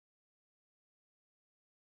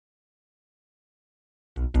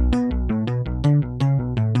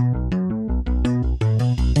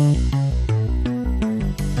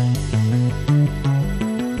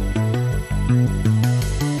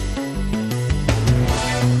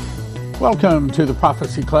Welcome to the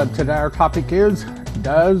Prophecy Club. Today our topic is,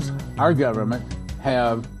 does our government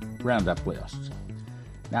have roundup lists?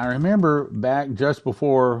 Now remember back just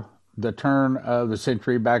before the turn of the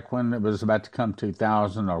century, back when it was about to come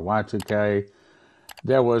 2000 or Y2K,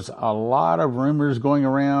 there was a lot of rumors going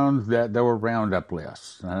around that there were roundup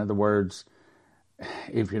lists. In other words,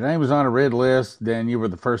 if your name was on a red list, then you were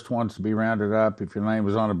the first ones to be rounded up. If your name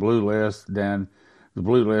was on a blue list, then the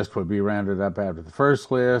blue list would be rounded up after the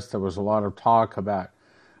first list. There was a lot of talk about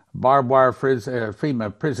barbed wire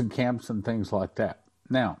FEMA prison camps and things like that.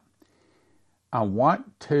 Now, I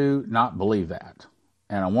want to not believe that.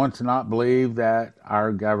 And I want to not believe that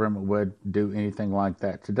our government would do anything like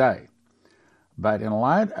that today. But in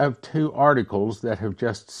light of two articles that have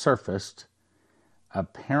just surfaced,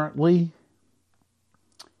 apparently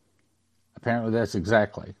that's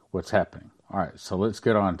exactly what's happening. All right, so let's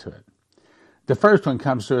get on to it. The first one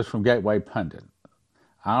comes to us from Gateway Pundit.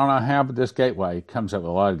 I don't know how, but this Gateway comes up with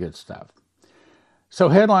a lot of good stuff. So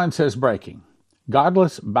headline says, breaking.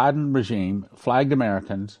 Godless Biden regime flagged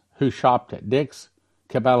Americans who shopped at Dick's,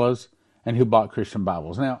 Cabela's, and who bought Christian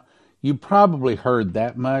Bibles. Now, you probably heard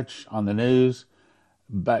that much on the news,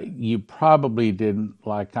 but you probably didn't,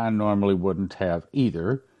 like I normally wouldn't have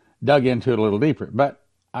either, dug into it a little deeper. But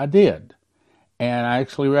I did. And I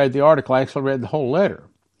actually read the article. I actually read the whole letter.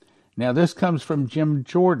 Now, this comes from Jim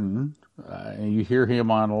Jordan. You hear him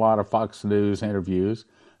on a lot of Fox News interviews.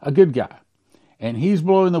 A good guy. And he's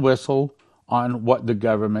blowing the whistle on what the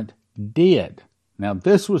government did. Now,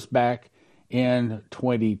 this was back in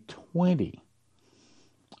 2020.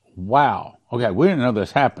 Wow. Okay, we didn't know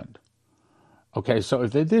this happened. Okay, so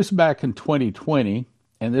if they did this back in 2020,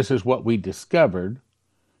 and this is what we discovered,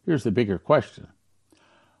 here's the bigger question.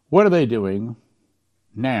 What are they doing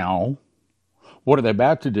now? What are they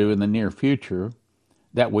about to do in the near future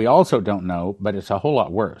that we also don't know, but it's a whole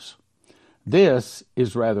lot worse? This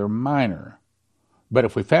is rather minor. But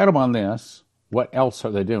if we fathom on this, what else are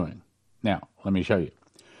they doing? Now, let me show you.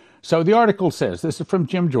 So the article says, this is from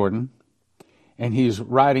Jim Jordan, and he's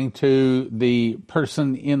writing to the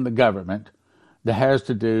person in the government that has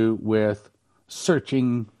to do with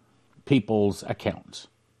searching people's accounts.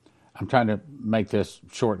 I'm trying to make this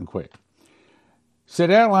short and quick. So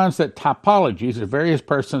it outlines that typologies of various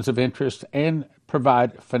persons of interest and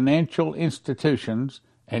provide financial institutions,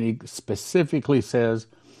 and he specifically says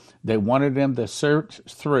they wanted them to search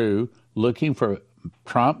through looking for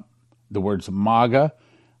Trump, the words MAGA.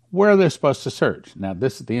 Where are they supposed to search? Now,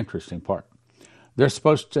 this is the interesting part. They're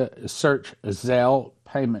supposed to search Zelle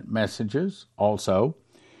payment messages also.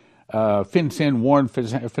 FinCEN warned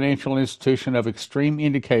financial institution of extreme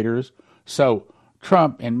indicators. So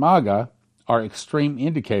Trump and MAGA are extreme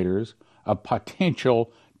indicators of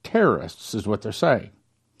potential terrorists, is what they're saying.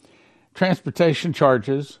 Transportation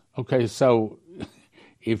charges. Okay, so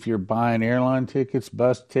if you're buying airline tickets,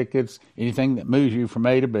 bus tickets, anything that moves you from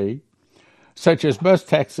A to B, such as bus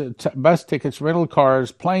tickets, rental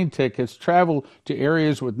cars, plane tickets, travel to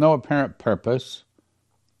areas with no apparent purpose.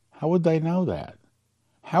 How would they know that?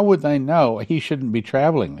 How would they know he shouldn't be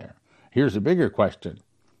traveling there? Here's a bigger question.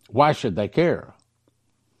 Why should they care?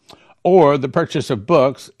 Or the purchase of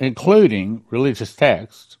books, including religious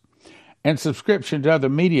texts, and subscription to other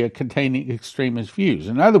media containing extremist views.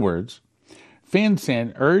 In other words,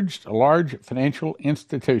 FinCEN urged large financial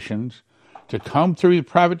institutions to comb through the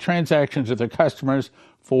private transactions of their customers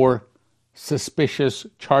for suspicious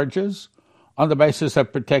charges on the basis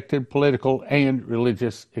of protected political and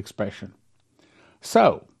religious expression.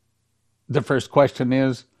 So, the first question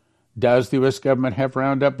is, does the U.S. government have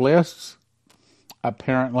roundup lists?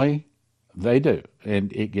 Apparently, they do,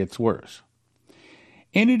 and it gets worse.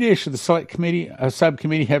 In addition, the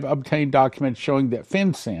subcommittee have obtained documents showing that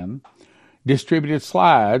FinCEN distributed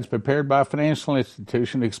slides prepared by a financial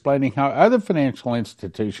institution explaining how other financial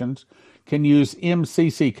institutions can use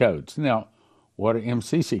MCC codes. Now, what are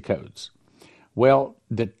MCC codes? Well,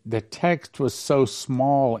 the text was so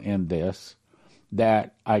small in this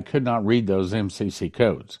that I could not read those MCC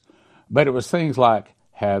codes. But it was things like,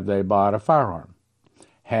 have they bought a firearm?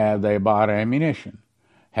 Have they bought ammunition?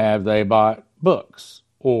 Have they bought books?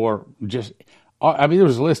 Or just, there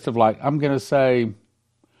was a list of I'm going to say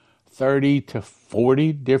 30 to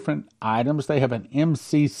 40 different items. They have an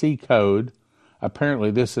MCC code. Apparently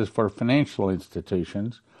this is for financial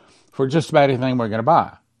institutions for just about anything we're going to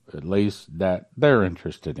buy, at least that they're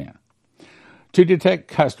interested in, to detect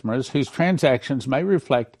customers whose transactions may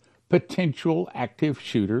reflect potential active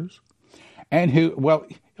shooters and who,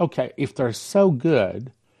 if they're so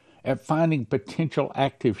good at finding potential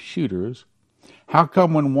active shooters, how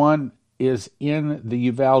come when one is in the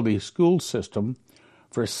Uvalde school system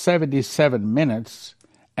for 77 minutes,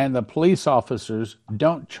 and the police officers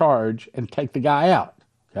don't charge and take the guy out,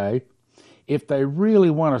 okay? If they really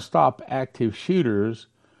want to stop active shooters,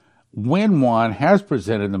 when one has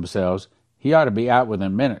presented themselves, he ought to be out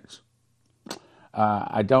within minutes.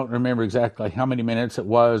 I don't remember exactly how many minutes it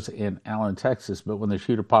was in Allen, Texas, but when the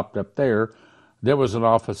shooter popped up there was an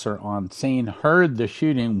officer on scene, heard the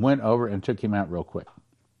shooting, went over and took him out real quick.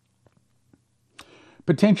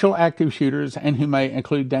 Potential active shooters and who may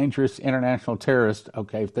include dangerous international terrorists.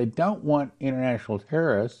 Okay, if they don't want international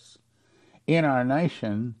terrorists in our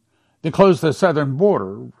nation, then close the southern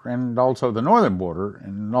border and also the northern border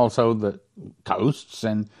and also the coasts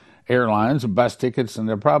and airlines and bus tickets, and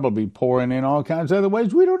they'll probably be pouring in all kinds of other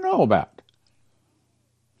ways we don't know about.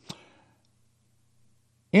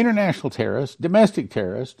 International terrorists, domestic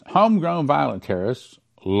terrorists, homegrown violent terrorists,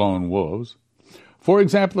 lone wolves. For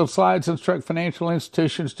example, if slides instruct financial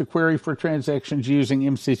institutions to query for transactions using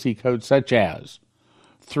MCC codes such as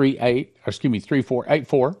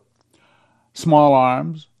 3484, small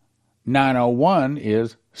arms, 901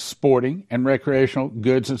 is sporting and recreational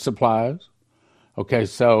goods and supplies. Okay,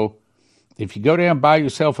 so if you go down and buy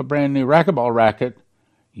yourself a brand new racquetball racket,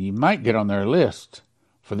 you might get on their list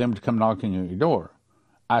for them to come knocking at your door.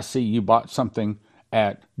 I see you bought something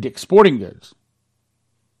at Dick's Sporting Goods.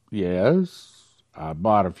 Yes, I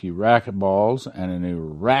bought a few racquetballs and a new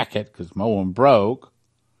racket because my one broke.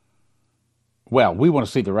 Well, we want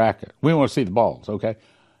to see the racket. We want to see the balls, okay?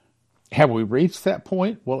 Have we reached that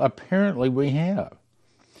point? Well, apparently we have.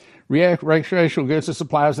 Recreational goods and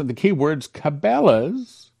supplies and the keywords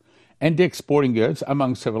Cabela's and Dick's Sporting Goods,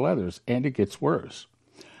 among several others, and it gets worse.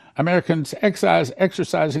 Americans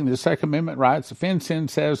exercising the Second Amendment rights,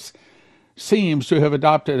 FinCEN seems to have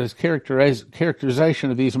adopted as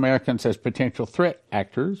characterization of these Americans as potential threat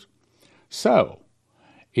actors. So,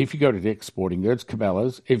 if you go to Dick's Sporting Goods,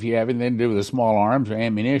 Cabela's, if you have anything to do with the small arms or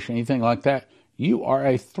ammunition, anything like that, you are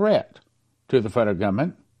a threat to the federal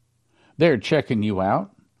government. They're checking you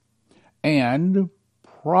out. And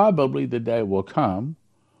probably the day will come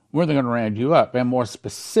where they're going to round you up. And more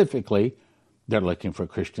specifically, they're looking for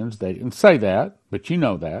Christians. They didn't say that, but you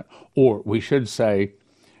know that. Or we should say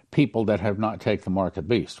people that have not taken the mark of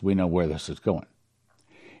the beast. We know where this is going.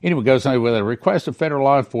 Anyway, it goes on with a request of federal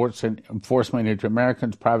law enforcement into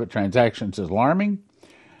Americans' private transactions is alarming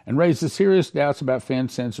and raises serious doubts about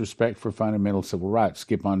FinCEN's respect for fundamental civil rights.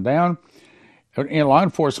 Skip on down. In law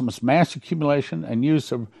enforcement's mass accumulation and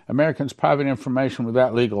use of Americans' private information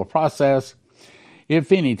without legal process,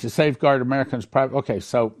 if any, to safeguard Americans' private... Okay,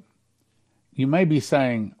 so you may be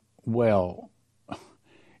saying, well,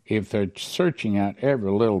 if they're searching out every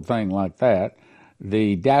little thing like that,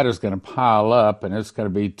 the data's going to pile up and it's going to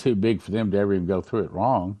be too big for them to ever even go through it.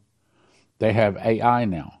 Wrong. They have AI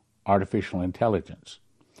now, artificial intelligence.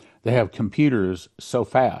 They have computers so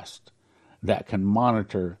fast that can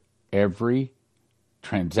monitor every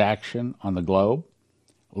transaction on the globe,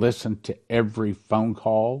 listen to every phone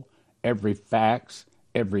call, every fax,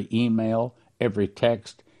 every email, every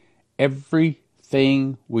text.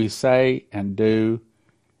 Everything we say and do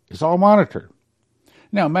is all monitored.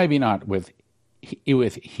 Now, maybe not with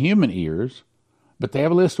human ears, but they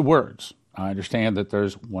have a list of words. I understand that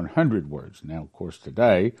there's 100 words. Now, of course,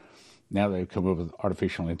 today, now they've come up with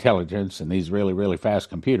artificial intelligence and these really, really fast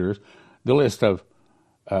computers, the list of,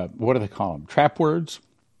 what do they call them, trap words,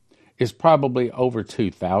 is probably over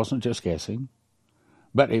 2,000, just guessing.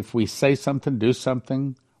 But if we say something, do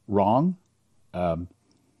something wrong,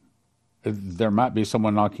 there might be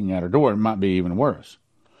someone knocking at our door. It might be even worse.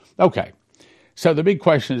 Okay, so the big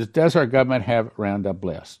question is, does our government have roundup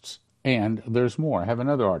lists? And there's more. I have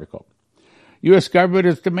another article. U.S. government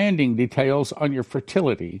is demanding details on your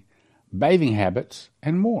fertility, bathing habits,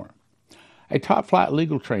 and more. A top-flight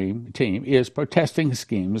legal team is protesting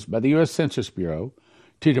schemes by the U.S. Census Bureau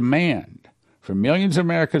to demand from millions of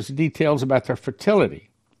Americans details about their fertility,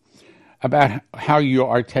 about how you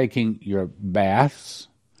are taking your baths,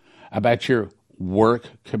 about your work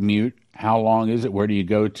commute, how long is it, where do you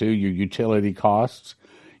go to, your utility costs,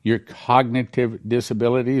 your cognitive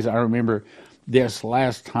disabilities. I remember this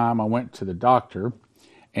last time I went to the doctor,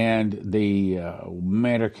 and the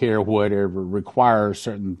Medicare, whatever, requires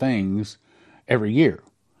certain things every year.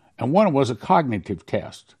 And one was a cognitive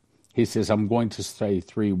test. He says, I'm going to say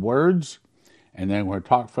 3 words, and then we're going to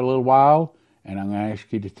talk for a little while, and I'm going to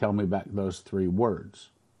ask you to tell me about those 3 words.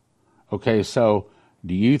 Okay, so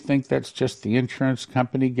do you think that's just the insurance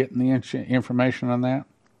company getting the information on that?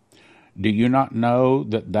 Do you not know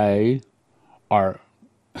that they are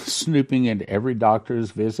snooping into every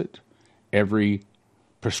doctor's visit, every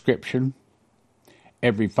prescription,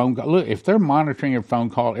 every phone call. Look, if they're monitoring every phone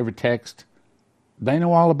call, every text, they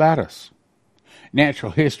know all about us.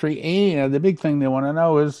 Natural history, and the big thing they want to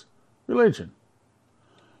know is religion.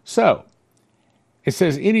 So, it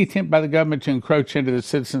says any attempt by the government to encroach into the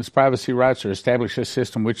citizens' privacy rights or establish a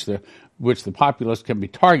system which the populace can be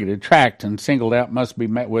targeted, tracked, and singled out must be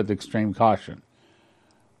met with extreme caution.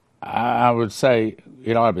 I would say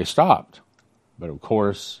it ought to be stopped. But of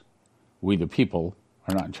course, we the people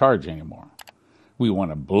are not in charge anymore. We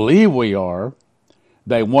want to believe we are.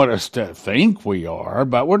 They want us to think we are,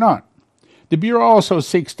 but we're not. The Bureau also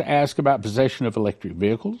seeks to ask about possession of electric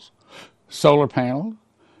vehicles, solar panels,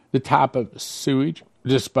 the type of sewage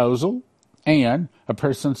disposal, and a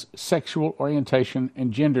person's sexual orientation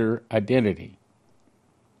and gender identity.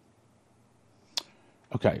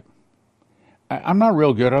 Okay, I'm not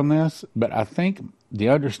real good on this, but I think the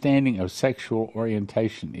understanding of sexual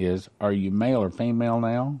orientation is, are you male or female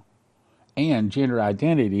now? And gender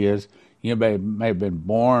identity is, you may have been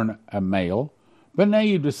born a male, but now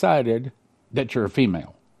you've decided that you're a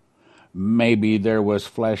female. Maybe there was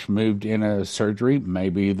flesh moved in a surgery.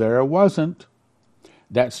 Maybe there wasn't.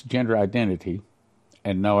 That's gender identity.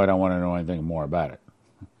 And no, I don't want to know anything more about it.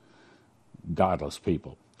 Godless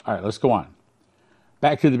people. All right, let's go on.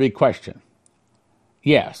 Back to the big question.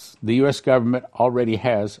 Yes, the U.S. government already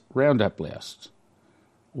has Roundup lists.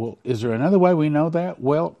 Well, is there another way we know that?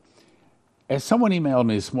 Well, as someone emailed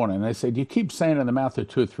me this morning, they said, you keep saying in the mouth of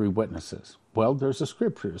 2 or 3 witnesses. Well, there's a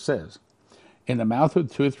scripture that says, in the mouth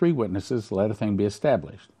of 2 or 3 witnesses, let a thing be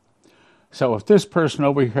established. So if this person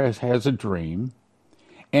over here has a dream,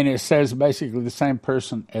 and it says basically the same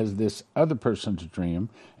person as this other person's dream,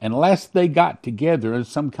 unless they got together in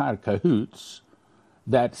some kind of cahoots,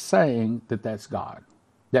 that's saying that that's God.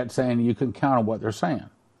 That's saying you can count on what they're saying.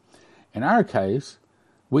 In our case,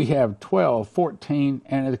 we have 12, 14,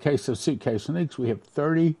 and in the case of Suitcase Nukes, we have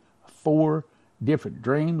 34 different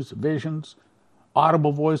dreams, visions,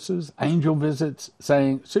 audible voices, angel visits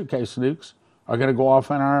saying Suitcase Nukes are going to go off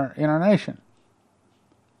in our nation.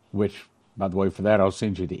 Which, by the way, for that, I'll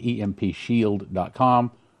send you to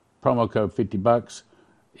EMPShield.com, promo code $50.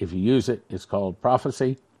 If you use it, it's called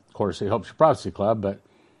Prophecy. Of course, it helps your Prophecy Club, but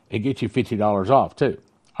it gets you $50 off, too.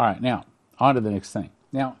 All right, now, on to the next thing.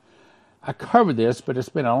 Now, I covered this, but it's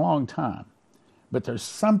been a long time. But there's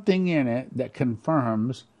something in it that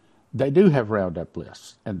confirms they do have Roundup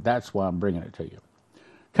lists, and that's why I'm bringing it to you.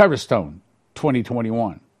 Coverstone,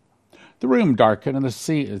 2021. The room darkened and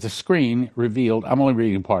the screen revealed, I'm only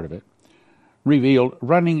reading part of it, revealed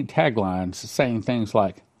running taglines saying things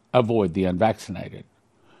like, avoid the unvaccinated.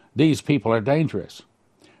 These people are dangerous.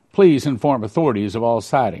 Please inform authorities of all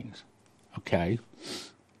sightings. Okay.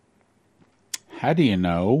 How do you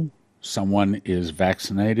know someone is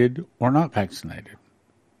vaccinated or not vaccinated?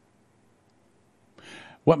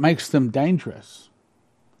 What makes them dangerous?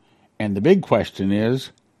 And the big question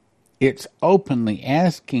is, it's openly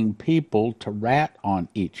asking people to rat on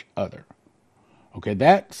each other. Okay,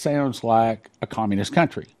 that sounds like a communist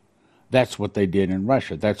country. That's what they did in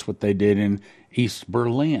Russia. That's what they did in East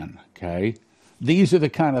Berlin, okay? These are the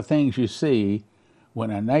kind of things you see when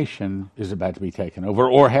a nation is about to be taken over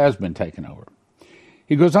or has been taken over.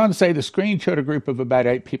 He goes on to say the screen showed a group of about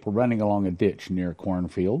 8 people running along a ditch near a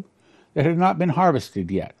cornfield that had not been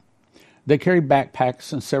harvested yet. They carried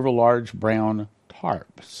backpacks and several large brown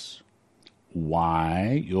tarps.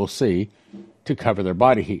 Why? You'll see, to cover their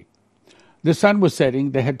body heat. The sun was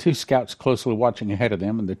setting. They had 2 scouts closely watching ahead of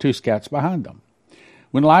them and the 2 scouts behind them.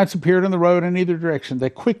 When lights appeared on the road in either direction, they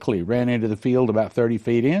quickly ran into the field about 30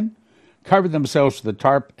 feet in, covered themselves with the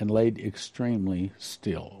tarp, and laid extremely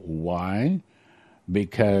still. Why?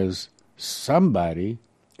 Because somebody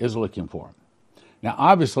is looking for them. Now,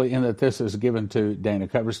 obviously, in that this is given to Dana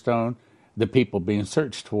Coverstone, the people being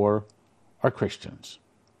searched for are Christians.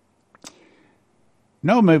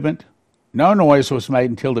 No movement, no noise was made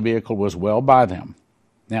until the vehicle was well by them.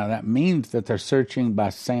 Now, that means that they're searching by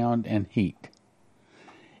sound and heat.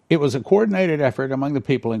 It was a coordinated effort among the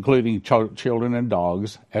people, including children and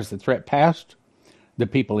dogs. As the threat passed, the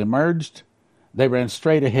people emerged. They ran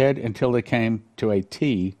straight ahead until they came to a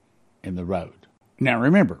T in the road. Now,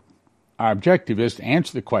 remember, our objective is to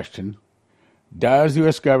answer the question, does the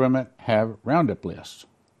U.S. government have Roundup lists?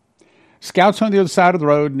 Scouts on the other side of the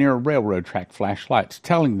road near a railroad track flashed lights,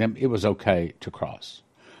 telling them it was okay to cross.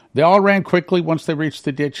 They all ran quickly. Once they reached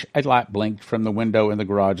the ditch, a light blinked from the window in the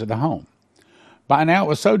garage of the home. By now it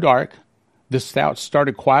was so dark, the scouts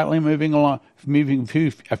started quietly moving a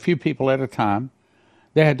few people at a time.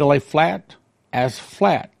 They had to lay flat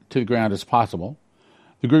to the ground as possible.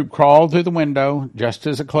 The group crawled through the window just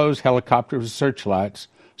as a closed helicopter with searchlights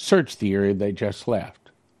search the area they just left.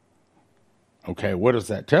 Okay, what does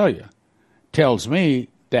that tell you? Tells me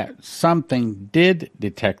that something did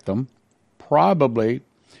detect them, probably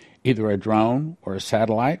either a drone or a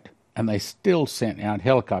satellite, and they still sent out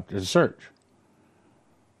helicopters to search.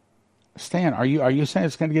 Stan, are you saying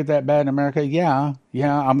it's going to get that bad in America? Yeah,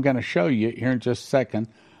 I'm going to show you here in just a second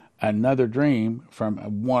another dream from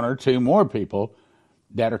one or two more people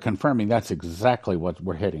that are confirming that's exactly what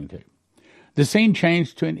we're heading to. The scene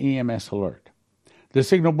changed to an EMS alert. The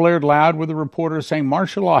signal blared loud with a reporter saying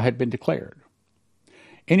martial law had been declared.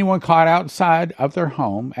 Anyone caught outside of their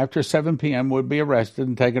home after 7 p.m. would be arrested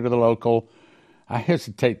and taken to the local. I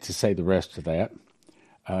hesitate to say the rest of that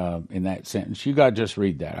in that sentence. You got to just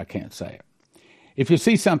read that. I can't say it. If you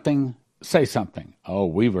see something, say something. Oh,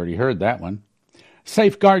 we've already heard that one.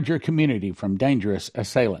 Safeguard your community from dangerous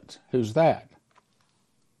assailants. Who's that?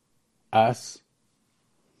 Us.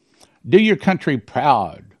 Do your country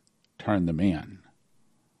proud. Turn them in.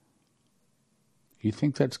 You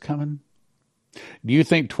think that's coming? Do you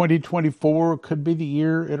think 2024 could be the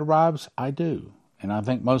year it arrives? I do. And I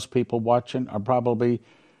think most people watching are probably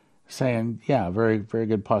saying, yeah, very, very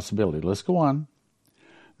good possibility. Let's go on.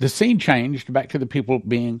 The scene changed back to the people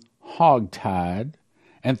being hog-tied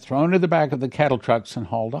and thrown to the back of the cattle trucks and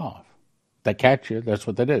hauled off. They catch you. That's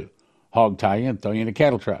what they do. Hog-tie you and throw you in a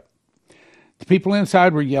cattle truck. The people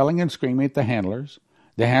inside were yelling and screaming at the handlers.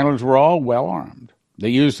 The handlers were all well armed. They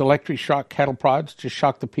used electric shock cattle prods to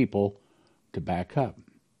shock the people to back up.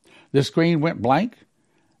 The screen went blank,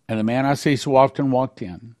 and the man I see so often walked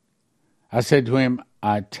in. I said to him,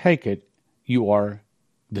 I take it you are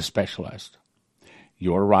the specialist.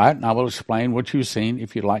 You're right, and I will explain what you've seen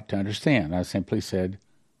if you'd like to understand. I simply said,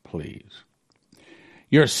 please.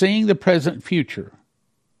 You're seeing the present future.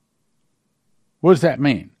 What does that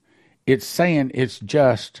mean? It's saying it's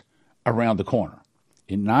just around the corner.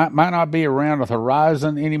 It might not be around the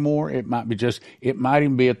horizon anymore. It might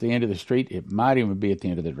even be at the end of the street. It might even be at the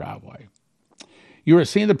end of the driveway. You are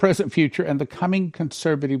seeing the present future and the coming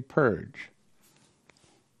conservative purge.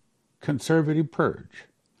 Conservative purge.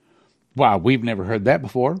 Wow, we've never heard that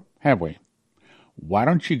before, have we? Why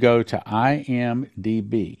don't you go to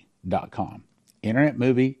imdb.com,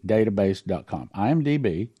 internetmoviedatabase.com,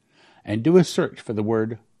 IMDb, and do a search for the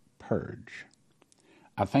word purge.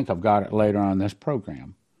 I think I've got it later on in this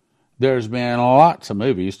program. There's been lots of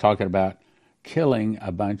movies talking about killing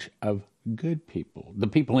a bunch of good people, the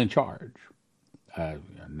people in charge.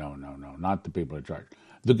 No, not the people in charge.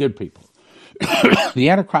 The good people. The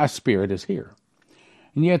Antichrist spirit is here.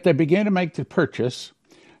 And yet they begin to make the purchase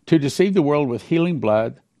to deceive the world with healing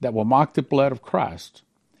blood that will mock the blood of Christ.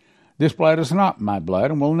 This blood is not my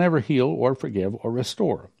blood and will never heal or forgive or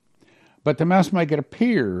restore. But they must make it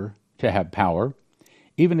appear to have power,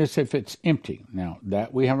 even as if it's empty. Now,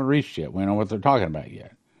 that we haven't reached yet. We don't know what they're talking about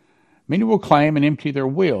yet. Many will claim and empty their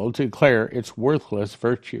will to declare its worthless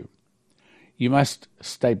virtue. You must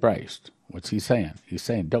stay braced. What's he saying? He's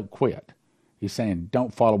saying don't quit. He's saying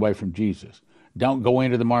don't fall away from Jesus. Don't go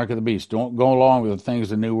into the mark of the beast. Don't go along with the things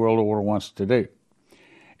the New World Order wants to do.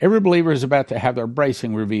 Every believer is about to have their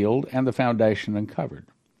bracing revealed and the foundation uncovered.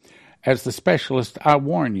 As the specialist, I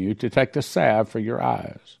warn you to take the salve for your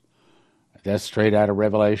eyes. That's straight out of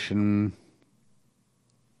Revelation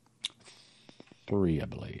 3, I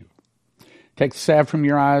believe. Take the salve from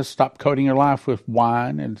your eyes, stop coating your life with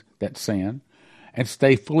wine and that sin, and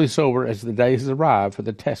stay fully sober as the days arrive for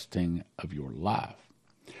the testing of your life.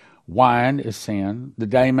 Wine is sin, the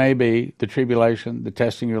day may be, the tribulation, the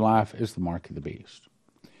testing of your life is the mark of the beast.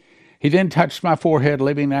 He then touched my forehead,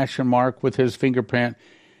 leaving an ashen mark with his fingerprint.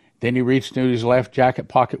 Then he reached into his left jacket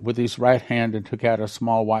pocket with his right hand and took out a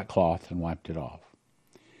small white cloth and wiped it off.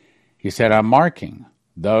 He said, I'm marking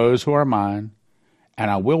those who are mine,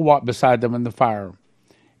 and I will walk beside them in the fire,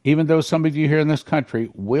 even though some of you here in this country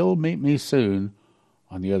will meet me soon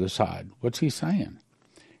on the other side. What's he saying?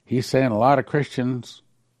 He's saying a lot of Christians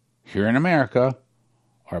here in America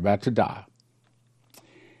are about to die.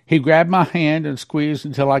 He grabbed my hand and squeezed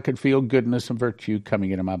until I could feel goodness and virtue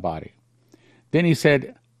coming into my body. Then he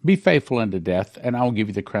said, be faithful unto death, and I will give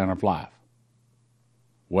you the crown of life.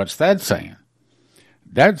 What's that saying?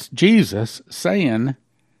 That's Jesus saying,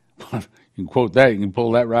 you can quote that, you can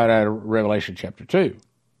pull that right out of Revelation chapter 2.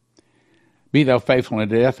 Be thou faithful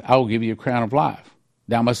unto death, I will give you a crown of life.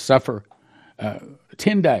 Thou must suffer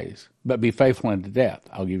 10 days, but be faithful unto death.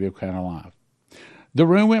 I'll give you a crown of life. The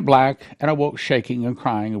room went black, and I woke shaking and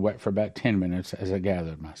crying and wept for about 10 minutes as I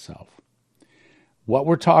gathered myself. What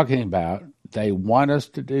we're talking about, they want us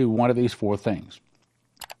to do one of these four things.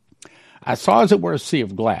 I saw as it were a sea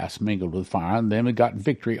of glass mingled with fire, and then we got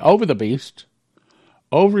victory over the beast,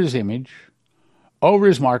 over his image, over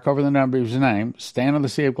his mark, over the number of his name, stand on the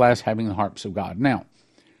sea of glass having the harps of God. Now,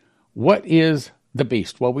 what is the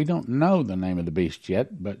beast? Well, we don't know the name of the beast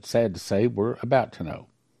yet, but sad to say, we're about to know.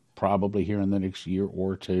 Probably here in the next year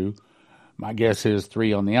or two. My guess is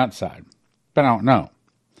 3 on the outside, but I don't know.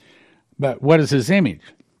 But what is his image?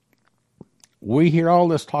 We hear all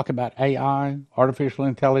this talk about AI, artificial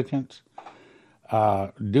intelligence.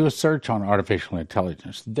 Do a search on artificial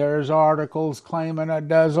intelligence. There's articles claiming it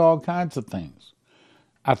does all kinds of things.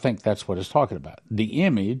 I think that's what it's talking about. The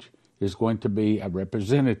image is going to be a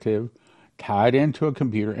representative tied into a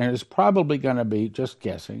computer, and it's probably going to be, just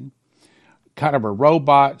guessing, kind of a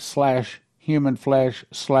robot / human flesh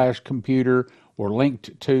 / computer, or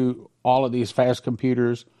linked to all of these fast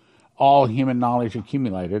computers, all human knowledge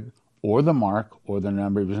accumulated, or the mark or the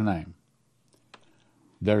number of his name.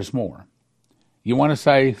 There's more. You want to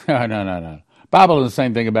say, no. Bible is the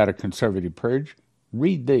same thing about a conservative purge.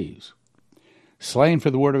 Read these. Slain for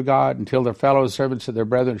the word of God until their fellow servants of their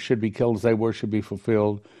brethren should be killed as they were should be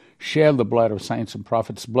fulfilled. Shed the blood of saints and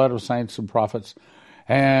prophets,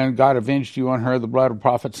 and God avenged you on her, the blood of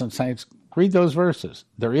prophets and saints. Read those verses.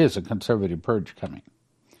 There is a conservative purge coming.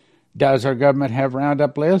 Does our government have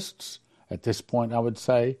roundup lists? At this point, I would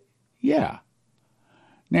say, yeah.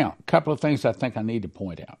 Now, a couple of things I think I need to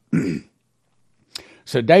point out.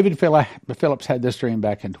 So David Phillips had this dream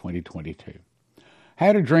back in 2022.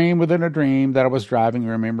 Had a dream within a dream that I was driving,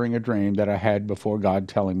 remembering a dream that I had before God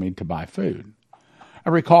telling me to buy food. I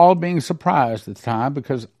recall being surprised at the time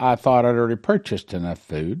because I thought I'd already purchased enough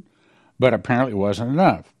food, but apparently it wasn't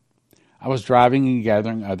enough. I was driving and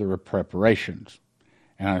gathering other preparations,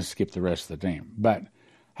 and I skipped the rest of the dream. But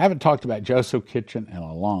I haven't talked about Joseph Kitchen in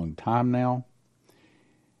a long time now,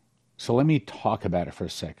 so let me talk about it for a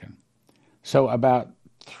second. So about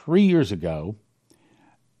 3 years ago,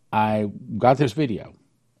 I got this video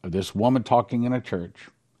of this woman talking in a church,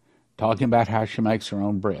 talking about how she makes her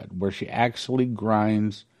own bread, where she actually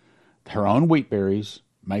grinds her own wheat berries,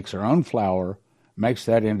 makes her own flour, makes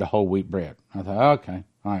that into whole wheat bread. I thought, okay,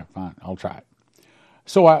 all right, fine, I'll try it.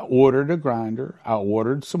 So I ordered a grinder, I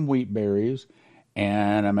ordered some wheat berries,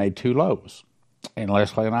 and I made 2 loaves. And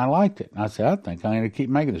Leslie and I liked it. And I said, I think I'm going to keep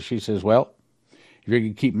making this. She says, well, if you're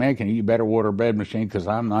going to keep making it, you better order a bread machine because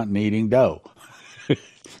I'm not kneading dough.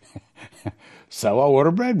 So I ordered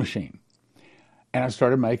a bread machine. And I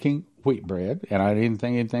started making wheat bread, and I didn't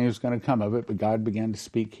think anything was going to come of it, but God began to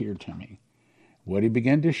speak here to me. What he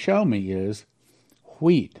began to show me is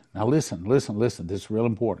wheat. Now listen, this is real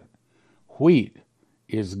important. Wheat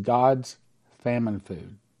is God's famine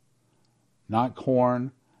food. Not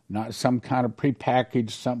corn, not some kind of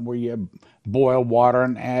prepackaged, something where you boil water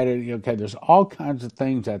and add it. Okay, there's all kinds of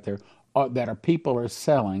things out there that people are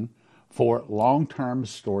selling for long-term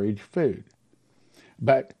storage food.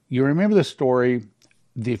 But you remember the story,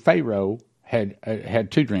 the Pharaoh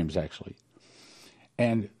had 2 dreams, actually.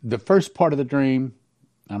 And the first part of the dream,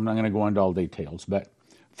 I'm not going to go into all details, but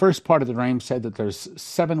first part of the dream said that there's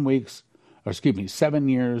 7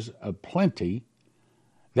 years of plenty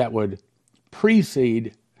that would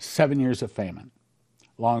precede 7 years of famine.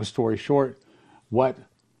 Long story short, what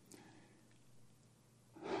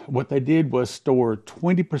they did was store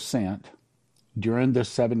 20% during the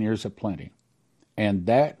 7 years of plenty. And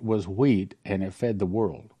that was wheat, and it fed the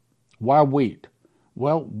world. Why wheat?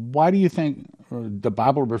 Well, why do you think the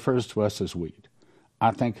Bible refers to us as wheat?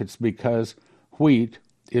 I think it's because wheat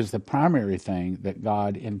is the primary thing that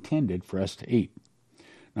God intended for us to eat.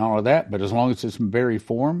 Not only that, but as long as it's in berry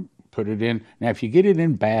form, put it in. Now, if you get it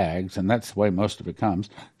in bags, and that's the way most of it comes,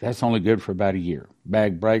 that's only good for about a year.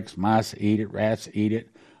 Bag breaks, mice eat it, rats eat it,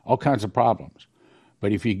 all kinds of problems.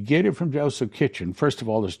 But if you get it from Joseph Kitchen, first of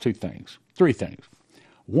all, there's 3 things.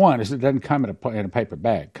 One is it doesn't come in a paper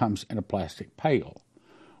bag. It comes in a plastic pail,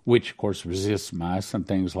 which, of course, resists mice and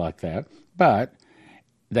things like that. But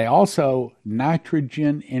they also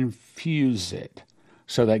nitrogen infuse it,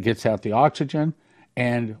 so that gets out the oxygen.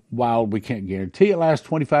 And while we can't guarantee it lasts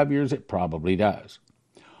 25 years, it probably does.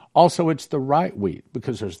 Also, it's the right wheat,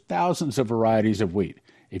 because there's thousands of varieties of wheat.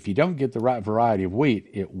 If you don't get the right variety of wheat,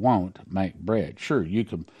 it won't make bread. Sure, you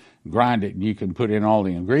can grind it and you can put in all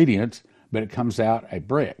the ingredients, but it comes out a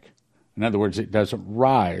brick. In other words, it doesn't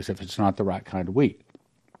rise if it's not the right kind of wheat.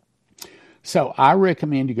 So I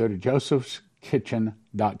recommend you go to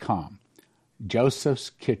josephskitchen.com.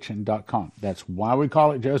 josephskitchen.com. That's why we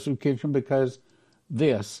call it Joseph Kitchen, because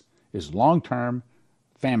this is long-term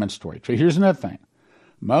famine storage. So here's another thing.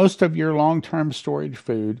 Most of your long-term storage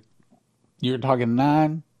food, you're talking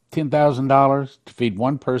 $9,000, $10,000 to feed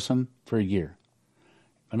one person for a year.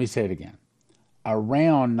 Let me say it again.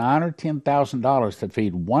 around $9,000 or $10,000 to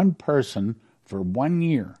feed one person for 1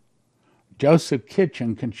 year. Joseph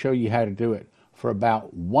Kitchen can show you how to do it for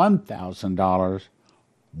about $1,000,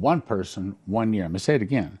 one person, 1 year. I'm going to say it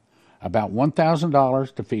again. About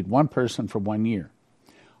 $1,000 to feed one person for 1 year.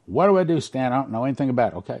 What do I do, Stan? I don't know anything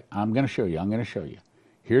about it. Okay, I'm going to show you.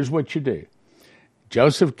 Here's what you do.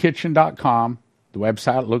 josephkitchen.com, the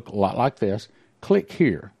website look a lot like this. Click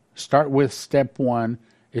here. Start with step 1.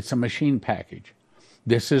 It's a machine package.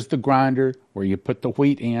 This is the grinder where you put the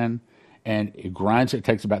wheat in, and it grinds. It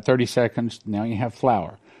takes about 30 seconds. Now you have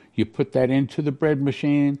flour. You put that into the bread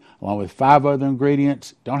machine along with 5 other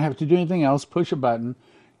ingredients. Don't have to do anything else. Push a button.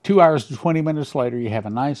 2 hours and 20 minutes later, you have a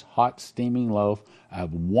nice, hot, steaming loaf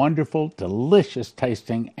of wonderful, delicious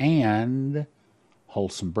tasting, and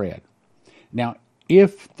wholesome bread. Now,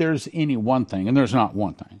 if there's any one thing, and there's not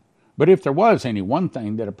one thing, but if there was any one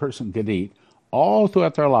thing that a person could eat all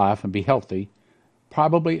throughout their life and be healthy,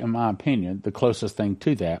 probably, in my opinion, the closest thing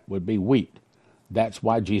to that would be wheat. That's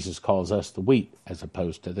why Jesus calls us the wheat as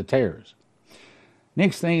opposed to the tares.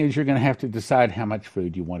 Next thing is you're going to have to decide how much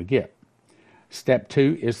food you want to get. Step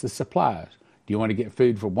 2 is the supplies. Do you want to get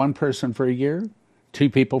food for one person for a year, 2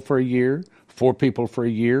 people for a year, 4 people for a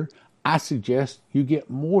year? I suggest you get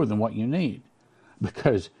more than what you need,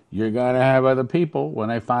 because you're going to have other people, when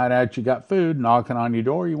they find out you got food knocking on your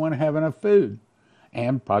door, you want to have enough food.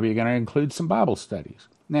 And probably you're going to include some Bible studies.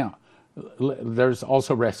 Now, there's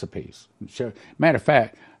also recipes. Matter of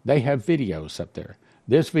fact, they have videos up there.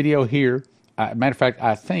 This video here, matter of fact,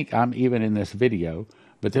 I think I'm even in this video,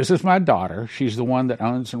 but this is my daughter. She's the one that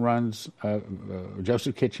owns and runs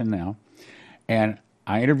Joseph Kitchen now. And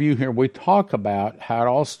I interview her. We talk about how it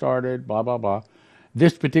all started, blah, blah, blah.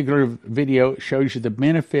 This particular video shows you the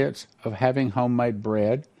benefits of having homemade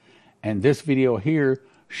bread. And this video here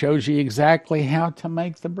shows you exactly how to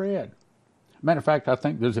make the bread. Matter of fact, I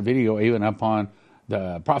think there's a video even up on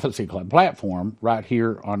the Prophecy Club platform right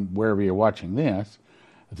here on wherever you're watching this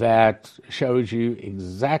that shows you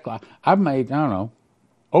exactly. I've made, I don't know,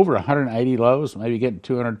 over 180 loaves, maybe getting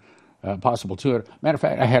 200, possible 200. Matter of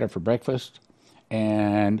fact, I had it for breakfast,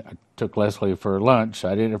 and I took Leslie for lunch.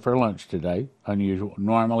 I did it for lunch today, unusual.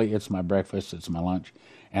 Normally, it's my breakfast, it's my lunch.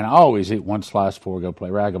 And I always eat one slice before I go play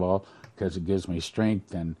racquetball because it gives me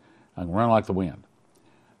strength and I can run like the wind.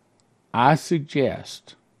 I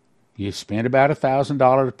suggest you spend about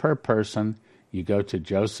 $1,000 per person. You go to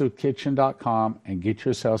josephkitchen.com and get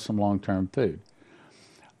yourself some long-term food.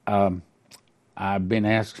 I've been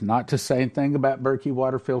asked not to say anything about Berkey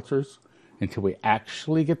water filters until we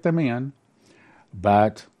actually get them in.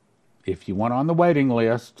 But if you want on the waiting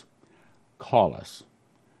list, call us.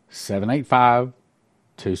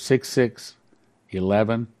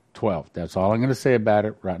 785-266-1112. That's all I'm going to say about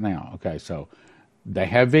it right now. Okay, so they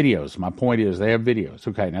have videos. My point is they have videos.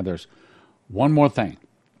 Okay, now there's one more thing.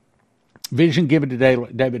 Vision given to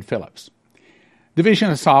David Phillips. The vision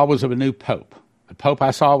I saw was of a new pope. The pope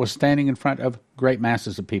I saw was standing in front of great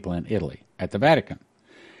masses of people in Italy at the Vatican.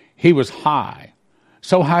 He was high,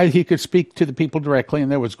 so high he could speak to the people directly,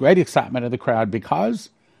 and there was great excitement in the crowd because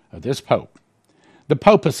of this pope. The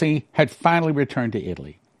papacy had finally returned to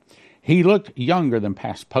Italy. He looked younger than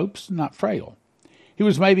past popes, not frail. He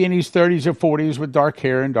was maybe in his 30s or 40s with dark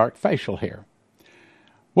hair and dark facial hair.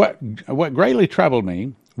 What greatly troubled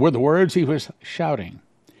me were the words he was shouting.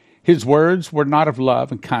 His words were not of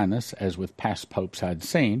love and kindness, as with past popes I'd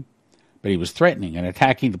seen, but he was threatening and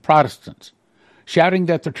attacking the Protestants, shouting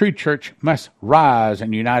that the true church must rise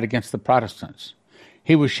and unite against the Protestants.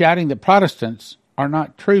 He was shouting that Protestants are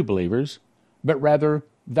not true believers, but rather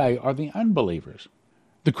they are the unbelievers.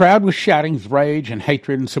 The crowd was shouting with rage and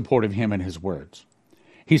hatred in support of him and his words.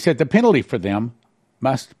 He said the penalty for them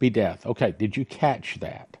must be death. Okay, did you catch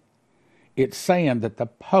that? It's saying that the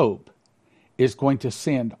Pope is going to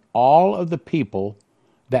send all of the people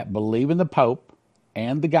that believe in the Pope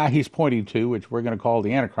and the guy he's pointing to, which we're going to call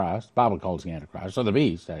the Antichrist, the Bible calls the Antichrist, or the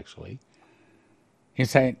beast, actually.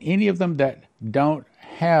 He's saying any of them that don't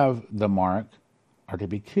have the mark are to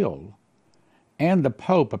be killed. And the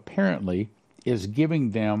Pope apparently is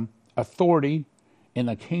giving them authority in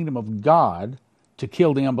the kingdom of God to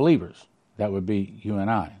kill the unbelievers. That would be you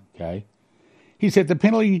and I, okay? He said the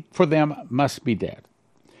penalty for them must be death.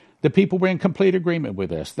 The people were in complete agreement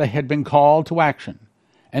with this. They had been called to action,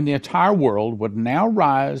 and the entire world would now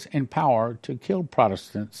rise in power to kill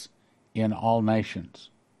Protestants in all nations.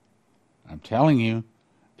 I'm telling you,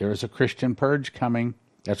 there is a Christian purge coming.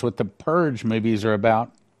 That's what the Purge movies are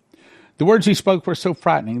about. The words he spoke were so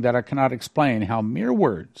frightening that I cannot explain how mere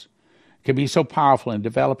words can be so powerful in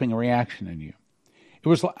developing a reaction in you. It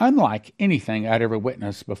was unlike anything I'd ever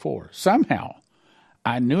witnessed before. Somehow,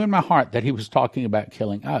 I knew in my heart that he was talking about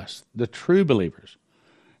killing us, the true believers,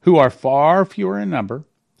 who are far fewer in number.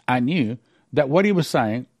 I knew that what he was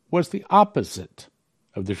saying was the opposite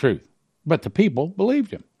of the truth, but the people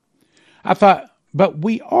believed him. I thought, but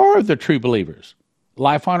we are the true believers.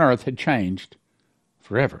 Life on earth had changed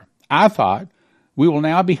forever. I thought, we will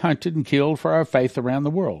now be hunted and killed for our faith around the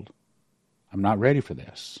world. I'm not ready for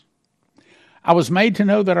this. I was made to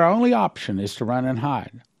know that our only option is to run and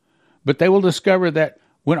hide. But they will discover that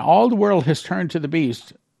when all the world has turned to the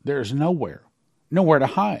beast, there is nowhere to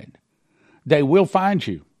hide. They will find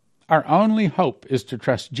you. Our only hope is to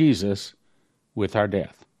trust Jesus with our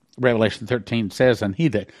death. Revelation 13 says, and he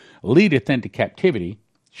that leadeth into captivity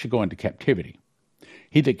should go into captivity.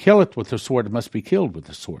 He that killeth with the sword must be killed with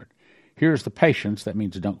the sword. Here's the patience. That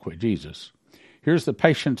means don't quit Jesus. Here's the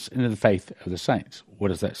patience in the faith of the saints.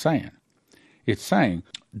 What is that saying? It's saying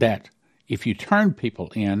that if you turn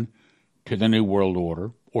people in to the New World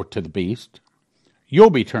Order or to the beast,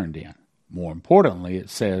 you'll be turned in. More importantly, it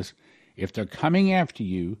says, if they're coming after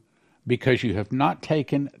you because you have not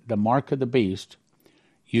taken the mark of the beast,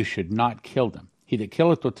 you should not kill them. He that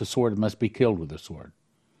killeth with the sword must be killed with the sword.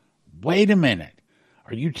 Wait a minute.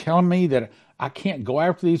 Are you telling me that I can't go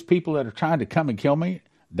after these people that are trying to come and kill me?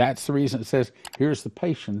 That's the reason it says, here's the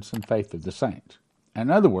patience and faith of the saints. In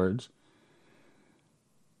other words,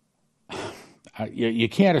 you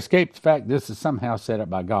can't escape the fact this is somehow set up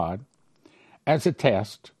by God as a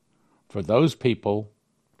test for those people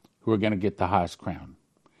who are going to get the highest crown.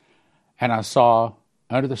 And I saw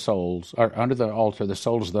under the altar, the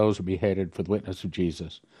souls of those who beheaded for the witness of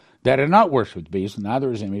Jesus, that had not worshipped the beast,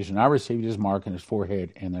 neither his image, and I received his mark and his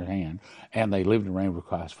forehead in their hand, and they lived and reigned with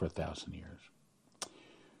Christ for 1,000 years.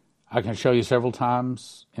 I can show you several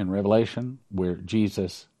times in Revelation where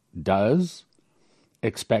Jesus does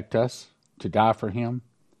expect us to die for him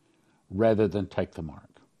rather than take the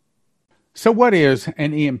mark. So what is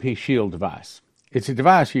an EMP Shield device? It's a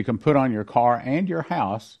device you can put on your car and your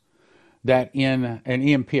house that in an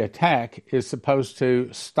EMP attack is supposed to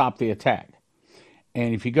stop the attack.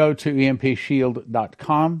 And if you go to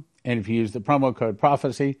empshield.com and if you use the promo code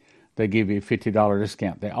prophecy, they give you a $50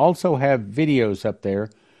 discount. They also have videos up there,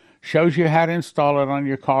 shows you how to install it on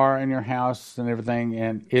your car and your house and everything,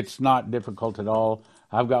 and it's not difficult at all.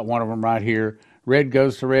 I've got one of them right here. Red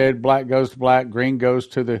goes to red, black goes to black, green goes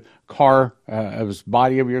to the car,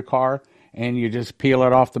 body of your car, and you just peel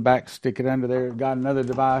it off the back, stick it under there. Got another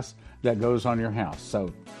device that goes on your house.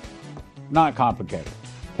 So, not complicated.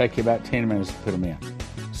 Take you about 10 minutes to put them in.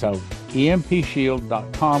 So,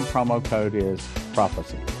 empshield.com, promo code is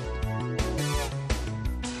prophecy.